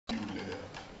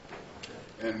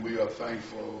And we are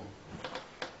thankful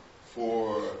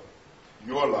for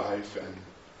your life and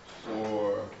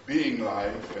for being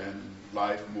life and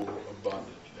life more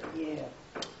abundantly. Yeah.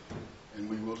 And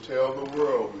we will tell the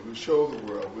world, we will show the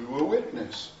world, we will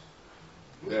witness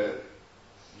that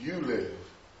you live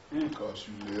because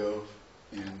you live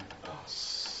in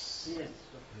us. Yes.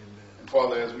 And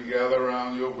Father, as we gather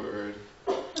around your word,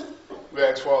 we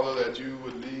ask, Father, that you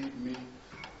would lead me,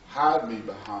 hide me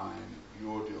behind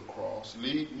your dear cross.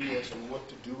 Lead me as to what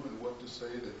to do and what to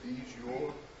say, that these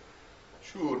your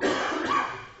children,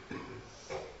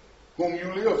 whom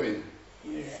you live in,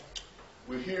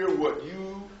 will hear what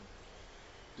you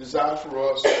desire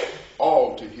for us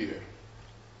all to hear,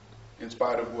 in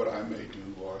spite of what I may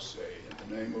do or say. In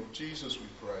the name of Jesus we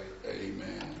pray.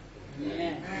 Amen.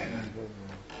 Amen. Amen.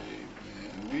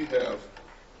 Amen. We have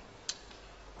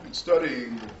been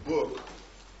studying the book,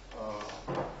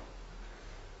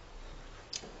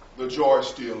 The Joy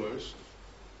Stealers,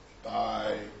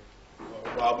 by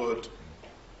Robert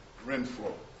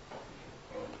Renfro.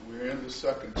 We're in the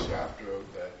second chapter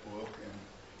of that book, and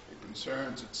it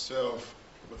concerns itself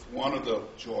with one of the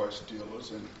joy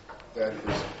stealers, and that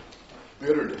is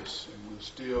bitterness. And we're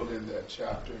still in that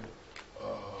chapter,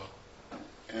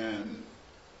 and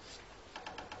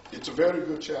it's a very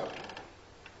good chapter.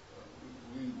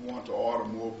 We want to order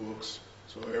more books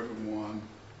so everyone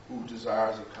who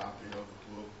desires a copy of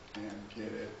the book can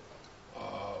get it.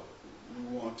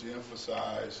 We want to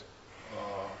emphasize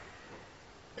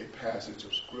a passage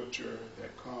of scripture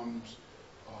that comes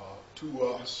to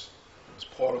us as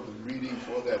part of the reading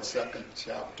for that second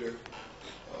chapter.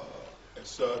 As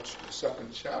such, the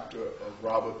second chapter of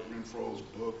Robert Renfro's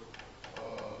book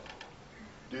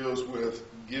deals with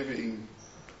giving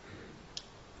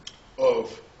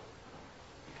of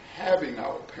having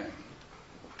our pain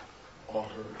or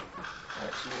hurt,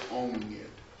 actually owning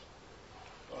it.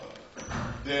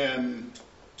 Then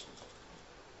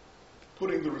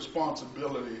putting the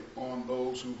responsibility on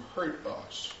those who hurt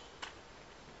us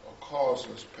or cause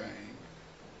us pain,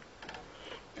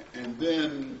 and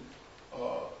then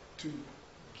to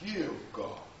give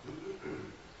God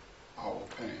our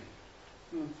pain.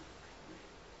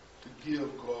 To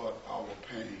give God our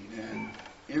pain. And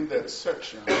in that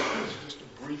section, it's just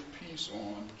a brief piece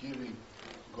on giving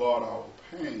God our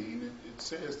pain. It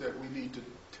says that we need to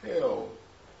tell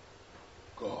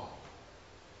God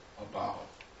about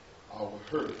our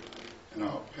hurt and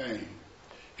our pain.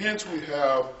 Hence, we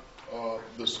have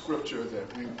the scripture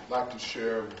that we'd like to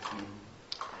share with you.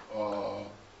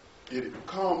 It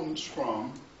comes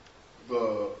from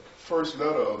the first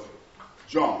letter of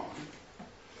John,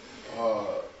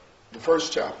 the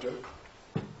first chapter,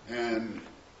 and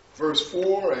verse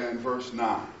 4 and verse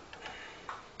 9.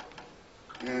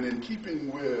 And in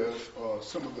keeping with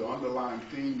some of the underlying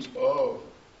themes of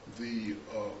the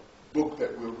book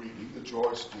that we're reading, The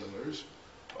Joy Stealers,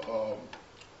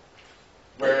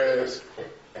 whereas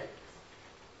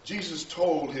Jesus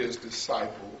told his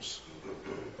disciples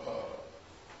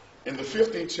in the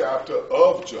 15th chapter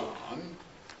of John,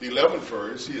 the 11th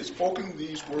verse, he has spoken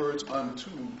these words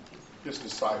unto his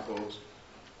disciples,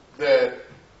 that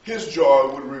his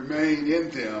joy would remain in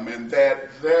them and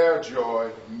that their joy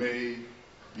may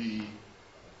be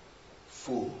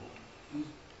full.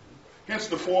 Hence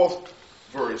the 4th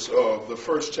verse of the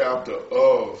first chapter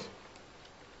of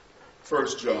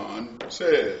 1 John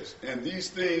says, and these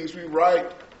things we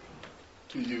write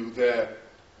to you that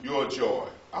your joy,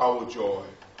 our joy,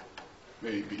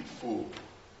 may be full.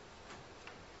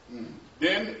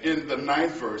 Then in the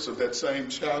 9th verse of that same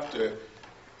chapter, it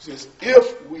says,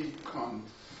 if we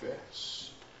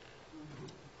confess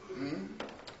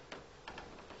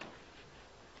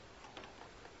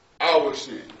our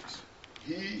sins,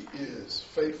 he is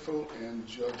faithful and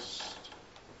just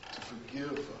to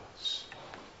forgive us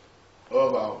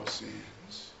of our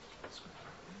sins.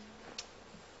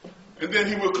 And then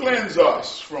he will cleanse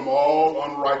us from all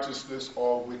unrighteousness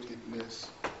or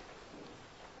wickedness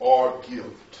or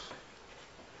guilt.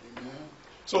 Amen.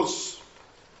 So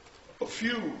a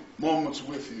few moments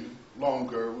with you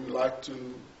longer, we like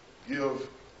to give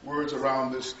words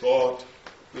around this thought,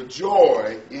 the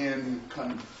joy in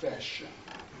confession.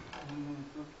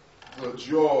 The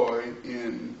joy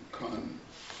in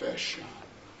confession.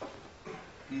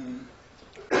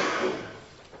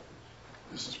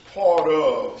 This is part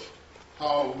of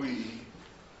how we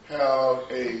have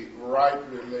a right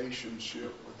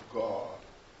relationship with God.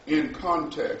 In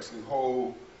context, the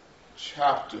whole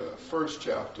chapter, first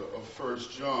chapter of 1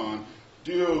 John,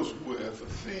 deals with the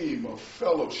theme of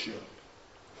fellowship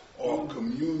or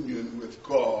communion with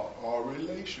God or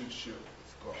relationship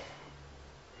with God.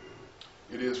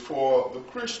 It is for the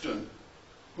Christian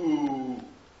who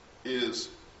is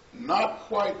not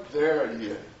quite there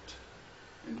yet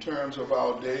in terms of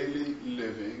our daily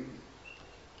living,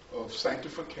 of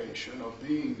sanctification, of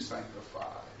being sanctified.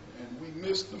 And we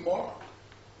miss the mark.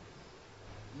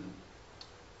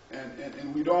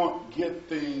 And we don't get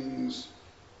things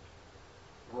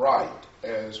right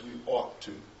as we ought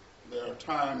to. There are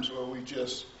times where we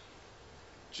just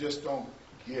don't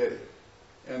get it.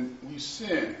 And we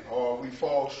sin, or we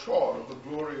fall short of the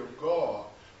glory of God.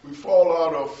 We fall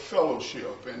out of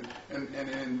fellowship. And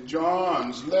in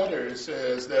John's letter it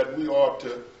says that we ought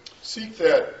to seek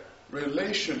that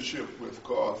relationship with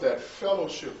God, that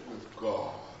fellowship with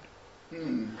God.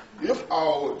 If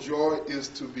our joy is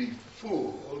to be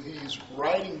full, he's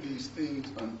writing these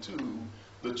things unto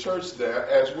the church there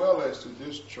as well as to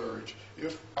this church.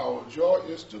 If our joy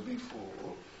is to be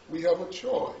full, we have a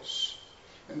choice.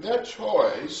 And that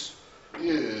choice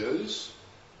is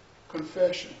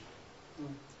confession.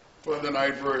 For the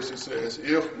ninth verse it says,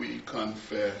 if we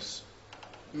confess.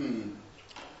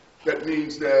 That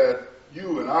means that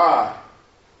you and I,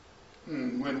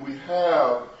 when we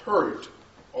have hurt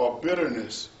or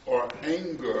bitterness or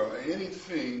anger or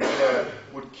anything that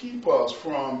would keep us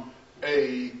from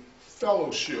a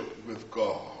fellowship with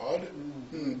God,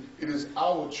 it is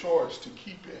our choice to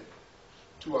keep it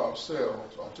to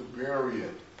ourselves or to bury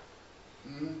it.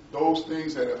 Those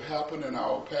things that have happened in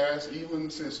our past, even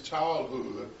since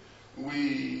childhood,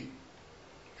 we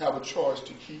have a choice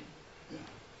to keep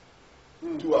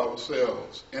them to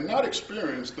ourselves and not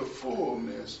experience the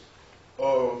fullness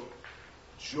of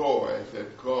joy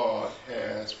that God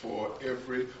has for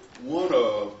every one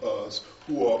of us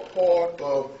who are part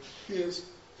of his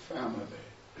family.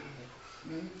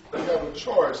 We have a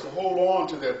choice to hold on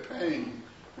to that pain.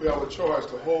 We have a choice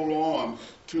to hold on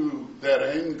to that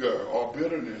anger or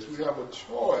bitterness. We have a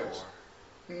choice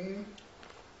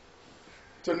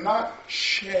to not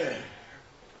share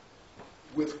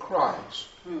with Christ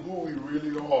who we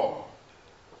really are.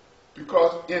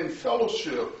 Because in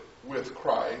fellowship with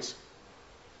Christ,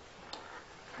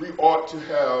 we ought to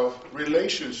have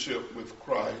relationship with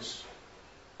Christ.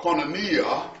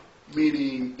 Koinonia,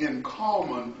 meaning in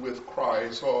common with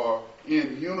Christ or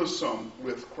in unison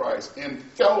with Christ, in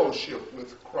fellowship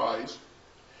with Christ.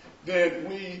 Then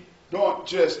we don't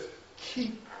just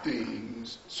keep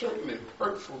things, certainly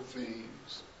hurtful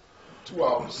things, to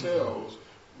ourselves.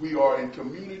 We are in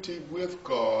community with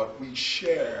God. We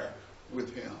share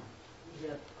with him.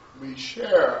 Yep. We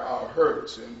share our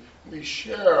hurts and we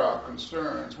share our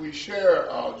concerns. We share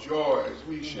our joys.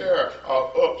 We share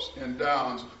our ups and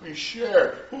downs. We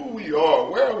share who we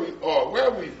are, where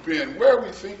we've been, where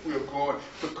we think we're going,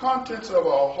 the contents of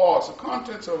our hearts, the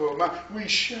contents of our mind. We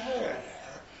share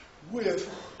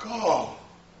with God.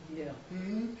 Yeah.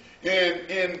 And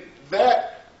in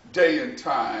that day and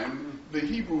time, the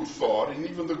Hebrew thought and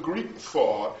even the Greek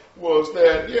thought was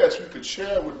that, yes, we could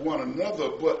share with one another,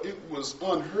 but it was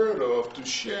unheard of to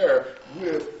share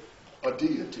with a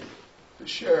deity, to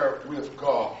share with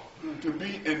God, to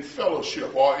be in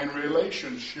fellowship or in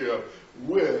relationship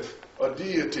with a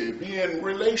deity, be in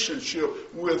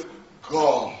relationship with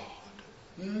God.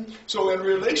 So in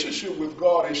relationship with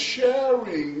God is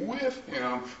sharing with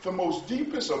him the most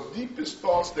deepest of deepest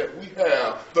thoughts that we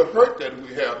have, the hurt that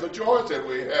we have, the joys that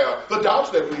we have, the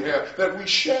doubts that we have, that we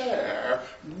share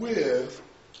with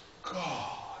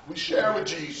God. We share with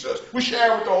Jesus. We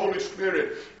share with the Holy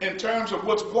Spirit in terms of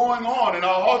what's going on in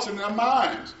our hearts and our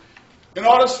minds. In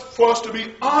order for us to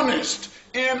be honest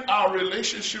in our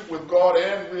relationship with God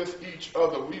and with each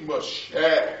other, we must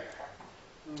share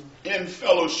in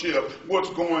fellowship what's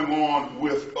going on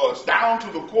with us. Down to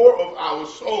the core of our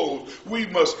souls, we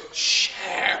must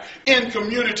share in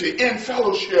community, in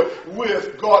fellowship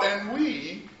with God. And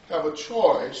we have a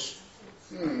choice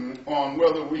on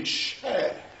whether we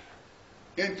share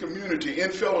in community,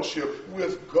 in fellowship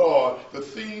with God, the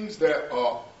things that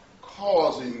are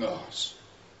causing us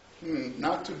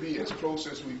not to be as close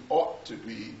as we ought to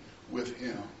be with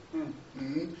him.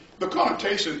 The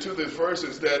connotation to this verse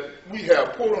is that we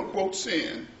have quote-unquote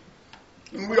sin.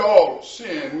 And we all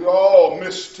sin. We all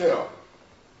misstep.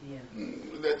 Yeah.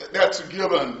 That's a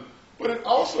given. But it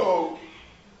also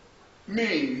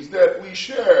means that we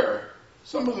share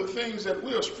some of the things that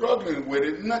we are struggling with.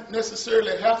 It not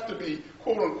necessarily have to be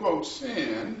quote-unquote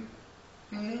sin.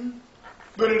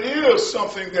 But it is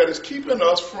something that is keeping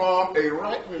us from a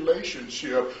right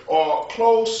relationship or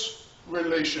close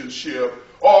relationship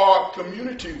or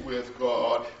community with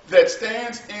God that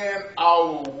stands in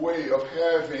our way of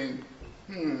having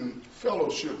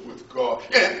fellowship with God.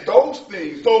 And those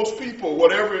things, those people,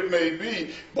 whatever it may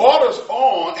be, brought us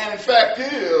on, and in fact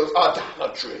is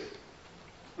idolatry.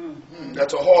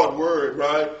 That's a hard word,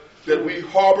 right? That we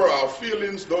harbor our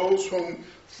feelings, those from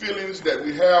feelings that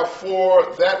we have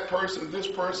for that person, this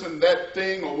person, that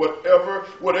thing, or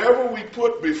whatever we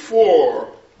put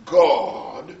before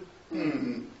God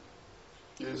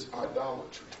is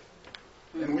idolatry.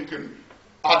 And we can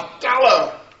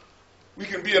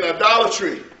be in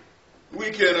idolatry. We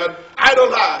can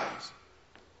idolize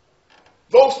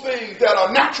those things that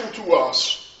are natural to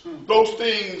us, those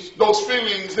things, those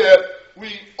feelings that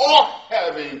we are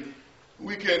having.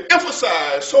 We can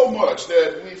emphasize so much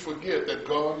that we forget that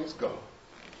God is God.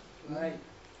 Right.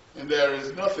 And there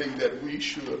is nothing that we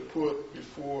should put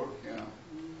before him.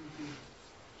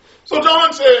 So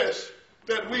John says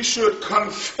that we should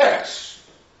confess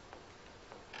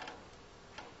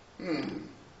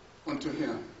unto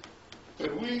him.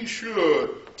 That we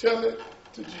should tell it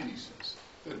to Jesus.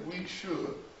 That we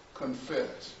should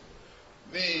confess.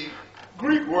 The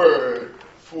Greek word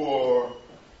for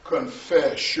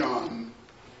confession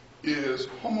is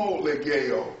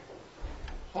homolegeo.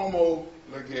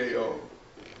 Homolegeo.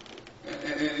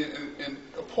 And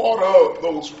a part of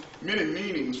those many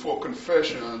meanings for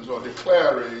confessions or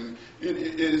declaring it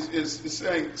is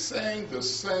saying the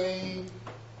same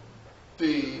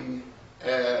thing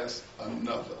as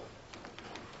another.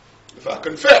 If I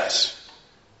confess,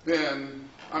 then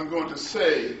I'm going to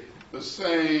say the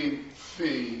same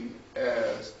thing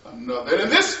as another. And in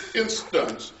this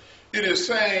instance, it is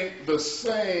saying the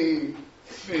same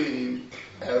thing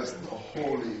as the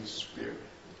Holy Spirit.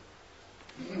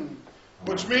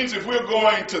 Which means if we're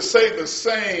going to say the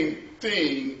same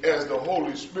thing as the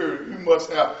Holy Spirit, we must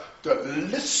have to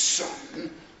listen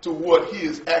to what he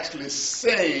is actually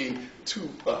saying to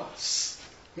us.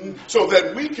 So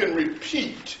that we can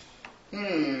repeat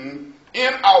in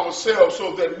ourselves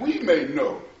so that we may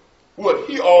know what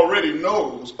he already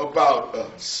knows about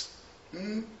us.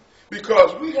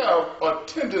 Because we have a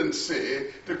tendency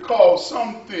to call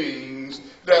some things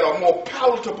that are more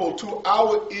palatable to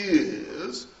our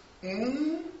ears,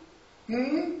 and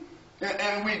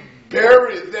we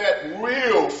bury that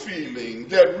real feeling,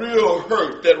 that real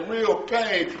hurt, that real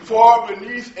pain far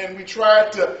beneath, and we try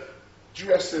to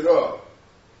dress it up.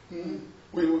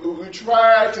 We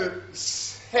try to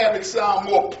have it sound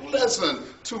more pleasant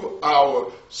to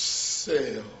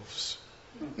ourselves.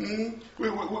 We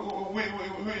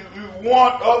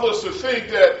want others to think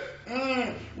that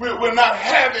we're not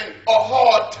having a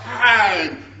hard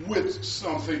time with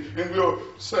something, and we'll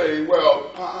say,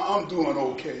 well, I'm doing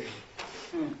okay.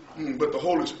 But the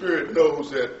Holy Spirit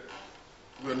knows that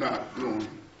we're not doing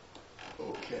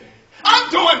okay. I'm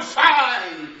doing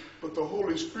fine. But the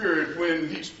Holy Spirit, when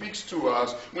he speaks to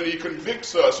us, when he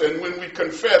convicts us, and when we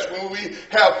confess, when we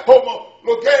have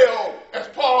homologeo as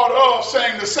part of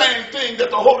saying the same thing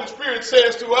that the Holy Spirit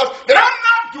says to us, that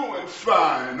I'm not doing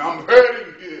fine, I'm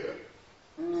hurting here,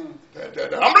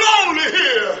 that I'm lonely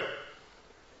here.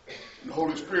 And the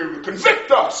Holy Spirit will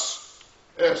convict us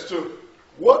as to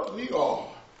what we are,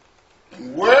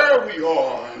 and where we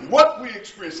are, and what we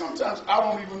experience. Sometimes I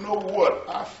don't even know what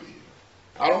I feel.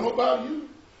 I don't know about you.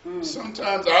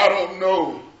 Sometimes I don't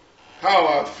know how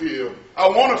I feel. I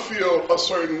want to feel a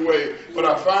certain way, but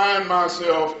I find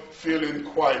myself feeling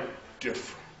quite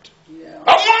different. Yeah.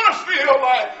 I want to feel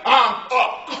like I'm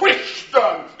a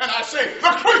Christian, and I say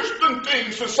the Christian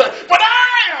things to say, but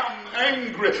I am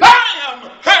angry, I am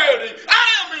hurting, I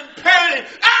am in pain,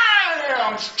 I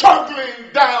am struggling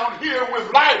down here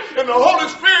with life, and the Holy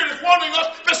Spirit is wanting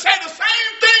us to say the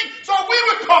same thing so we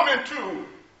would come into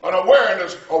an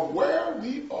awareness of where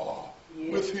we are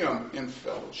with him in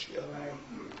fellowship.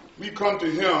 We come to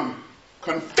him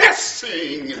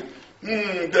confessing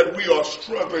that we are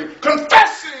struggling,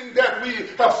 confessing that we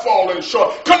have fallen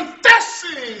short,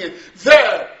 confessing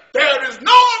that there is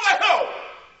no other help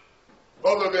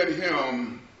other than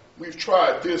him. We've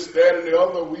tried this, that, and the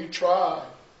other. We tried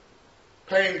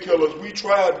painkillers. We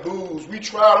tried booze. We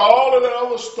tried all of that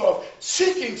other stuff,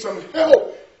 seeking some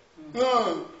help.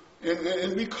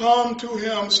 And we come to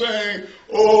him saying,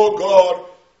 oh God,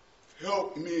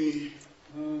 help me.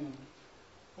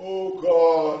 Oh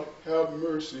God, have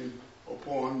mercy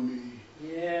upon me.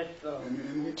 Yes,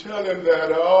 and we tell him that,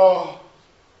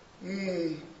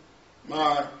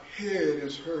 my head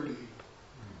is hurting.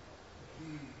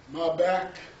 My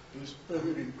back is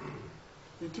hurting.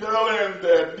 We tell him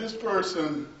that this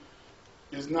person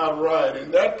is not right,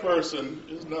 and that person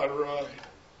is not right.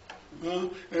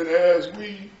 And as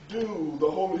we do,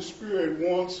 the Holy Spirit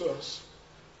wants us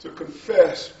to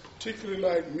confess, particularly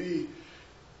like me,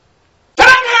 that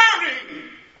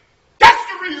That's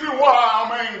the reason why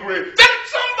I'm angry. That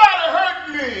somebody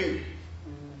hurt me.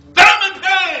 That I'm in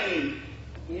pain.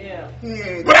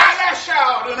 Yeah. But I lash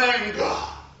out in anger.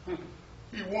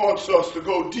 He wants us to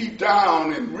go deep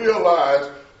down and realize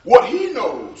what he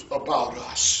knows about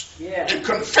us. Yeah. And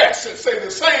confess and say the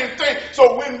same thing.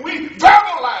 So when we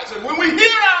verbalize it, when we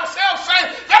hear ourselves say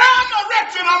that I'm a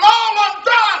wretch and I'm all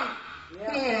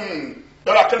undone,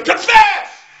 that I can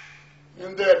confess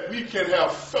and that we can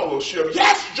have fellowship.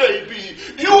 Yes,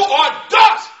 JB, you are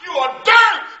dust, you are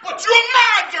dirt, but you're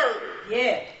my dirt.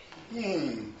 Yeah.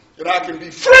 That I can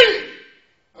be free.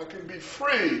 I can be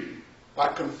free by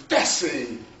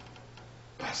confessing,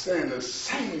 by saying the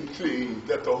same thing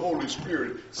that the Holy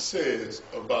Spirit says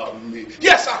about me.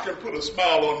 Yes, I can put a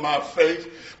smile on my face,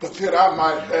 but then I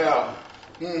might have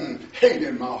hate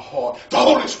in my heart. The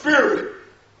Holy Spirit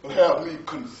will have me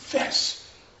confess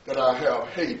that I have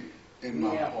hate in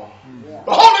my heart. Yeah.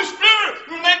 The Holy Spirit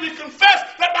will make me confess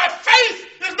that my faith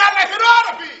is not like it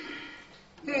ought to be.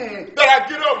 That I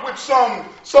get up with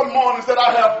some mornings that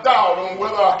I have doubt on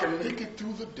whether I can make it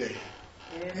through the day.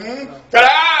 That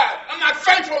I'm not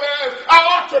faithful as I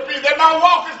ought to be, that my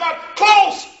walk is not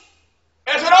close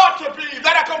as it ought to be,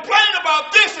 that I complain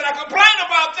about this and I complain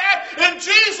about that, and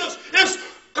Jesus is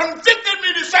convicting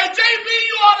me to say, JB,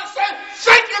 you ought to say,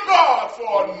 thank you, God,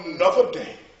 for another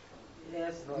day.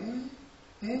 Yes, Lord.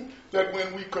 That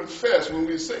when we confess, when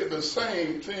we say the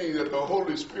same thing that the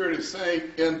Holy Spirit is saying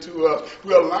into us,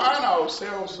 we align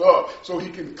ourselves up so he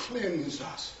can cleanse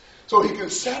us, so he can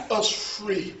set us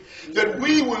free. That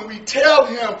when we tell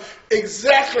him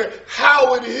exactly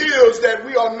how it is that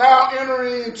we are now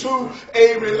entering into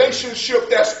a relationship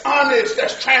that's honest,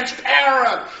 that's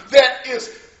transparent, that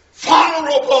is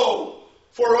vulnerable,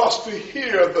 for us to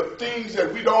hear the things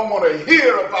that we don't want to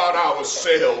hear about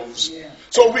ourselves. Yeah.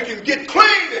 So we can get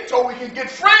clean, so we can get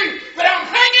free. That I'm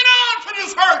hanging on to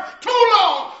this hurt too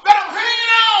long. That I'm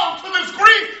hanging on to this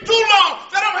grief too long.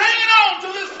 That I'm hanging on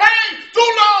to this pain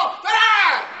too long. That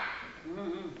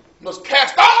I must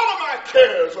cast all of my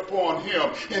cares upon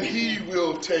him, and he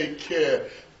will take care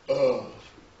of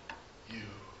you.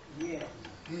 Yeah.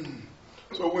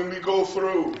 So when we go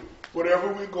through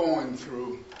whatever we're going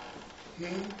through,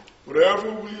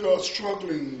 whatever we are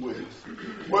struggling with,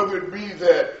 whether it be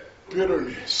that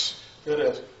bitterness that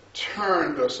has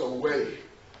turned us away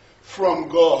from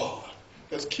God,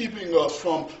 that's keeping us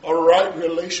from a right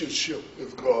relationship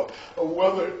with God, or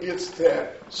whether it's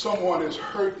that someone has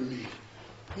hurt me,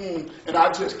 and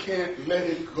I just can't let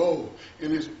it go,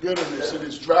 and it's bitterness, and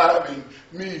it's driving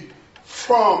me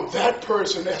from that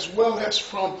person as well as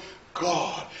from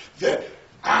God, that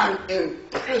I'm in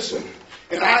prison.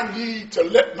 And I need to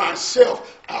let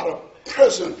myself out of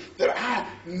prison, that I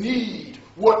need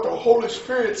what the Holy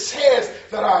Spirit says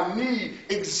that I need,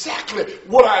 exactly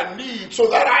what I need, so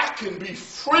that I can be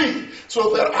free,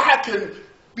 so that I can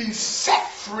be set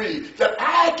free, that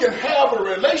I can have a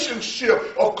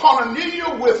relationship of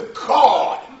koinonia with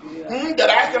God, that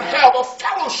I can have a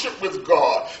fellowship with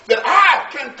God, that I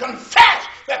can confess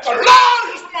that the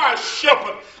Lord is my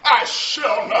shepherd, I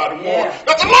shall not want.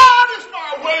 That the Lord is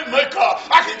my way maker.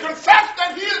 I can confess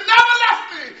that he has never left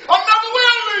me or never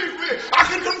will leave me. I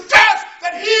can confess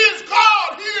that he is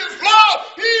God, he is love,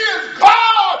 he is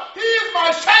God, he is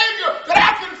my Savior, that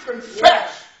I can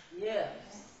confess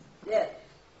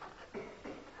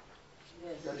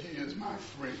that he is my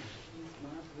friend. He's my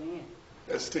friend.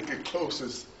 Let's take it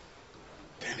closest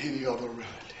than any other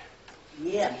relative.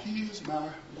 Yeah. That he is my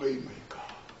way maker.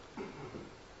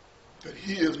 That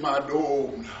he is my door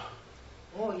opener.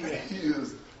 Oh, yeah. That he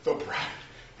is the bright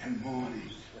and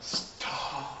morning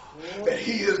star. That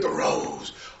he is the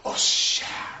rose of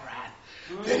Sharon.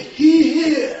 That he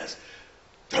is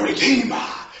the Redeemer.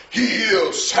 He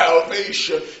is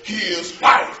salvation. He is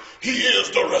life. He is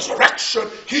the resurrection.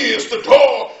 He is the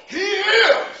door. He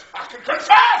is. I can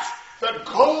confess that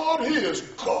God is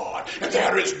God, and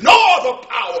there is no other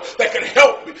power that can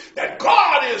help me, that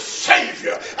God is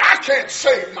Savior. I can't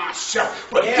save myself,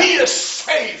 but he is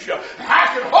Savior, and I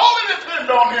can wholly depend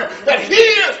on him, that he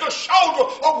is the shoulder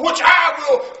of which I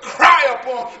will cry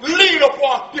upon, lean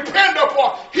upon, depend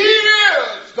upon. He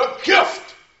is the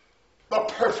gift, the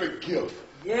perfect gift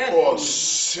for a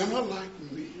sinner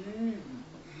like me.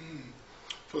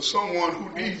 For someone who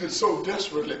needs it so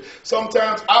desperately.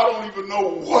 Sometimes I don't even know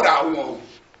what I want.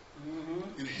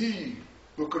 And he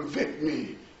will convict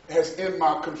me as in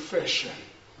my confession.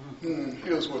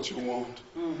 Here's what you want.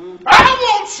 I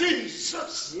want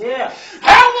Jesus. Yeah.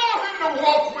 I want him to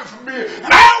walk with me.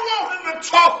 And I want him to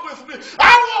talk with me.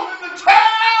 I want him to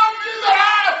tell me that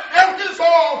I am his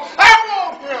own. I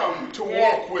want him to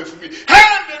walk with me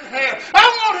hand in hand.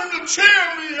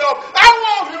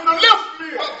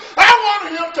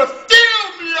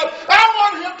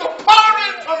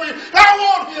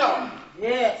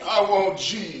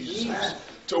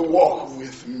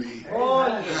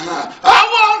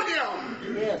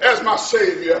 as my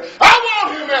Savior. I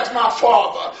want him as my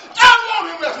Father. I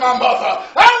want him as my mother.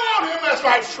 I want him as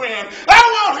my friend.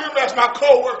 I want him as my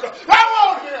co-worker. I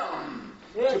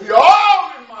want him to be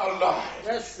all in my life.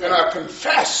 Yes, sir. And I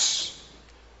confess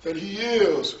that he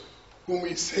is whom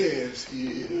he says he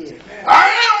is. Yeah.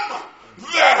 I am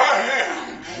that I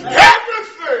am.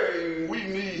 Everything we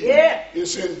need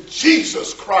is in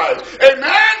Jesus Christ.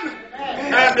 Amen,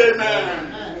 and amen.